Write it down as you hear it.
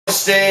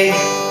stay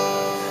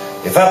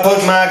if I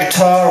put my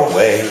guitar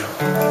away,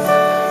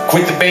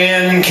 quit the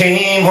band and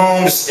came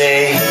home to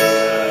stay.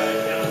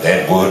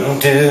 That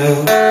wouldn't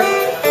do.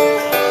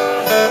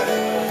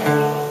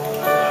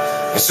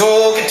 This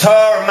old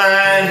guitar of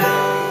mine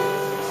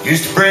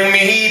used to bring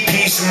me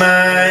peace of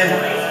mind,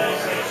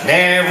 and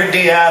every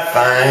day I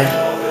find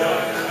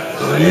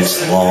that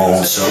it's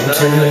lonesome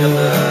too.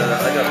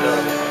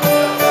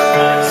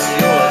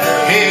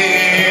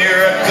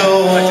 Here I go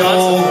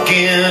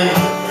again,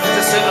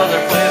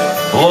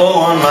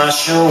 blowing my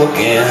show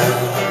again,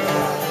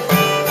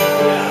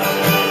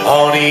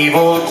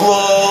 unable to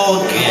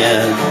glow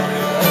again,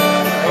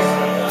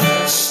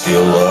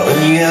 still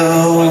loving you.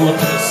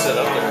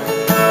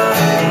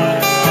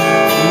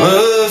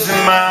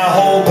 Losing my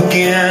hope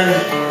again,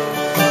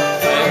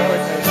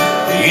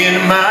 in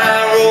my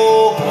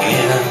rope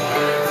again,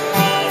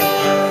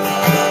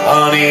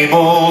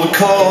 unable to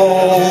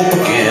cope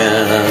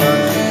again,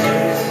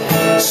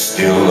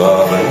 still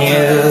loving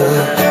you.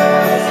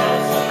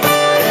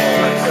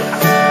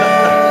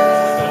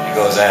 He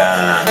goes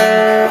out.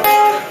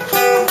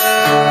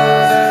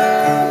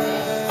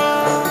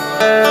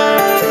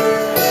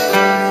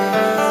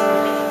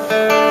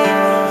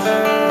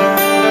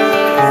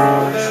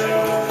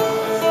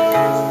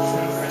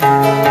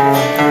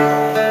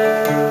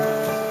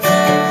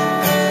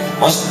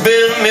 Must have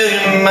been a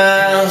million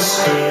miles,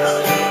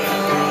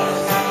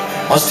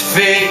 must have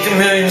faked a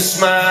million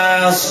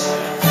smiles.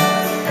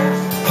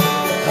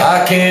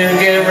 I can't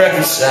get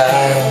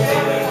reconciled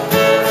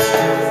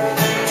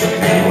to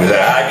me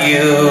without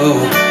you.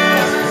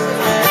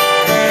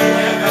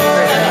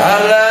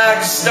 I'd like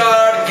to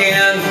start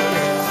again,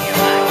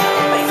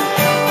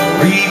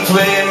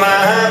 replay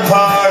my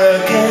part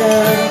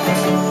again.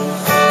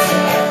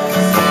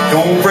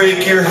 Don't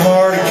break your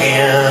heart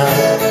again,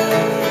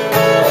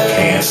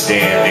 can't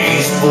stand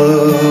these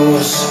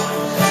blues.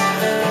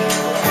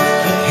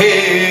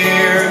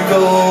 Here I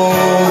go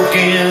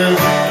again,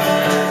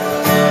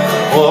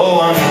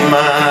 blowing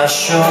my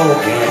show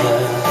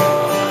again,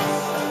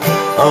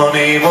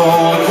 unable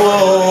to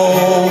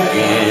glow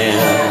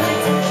again,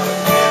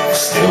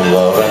 still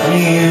loving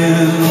you.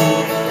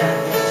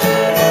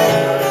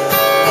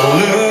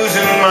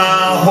 Losing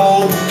my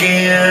hope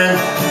again,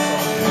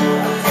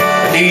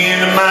 at the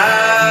end of my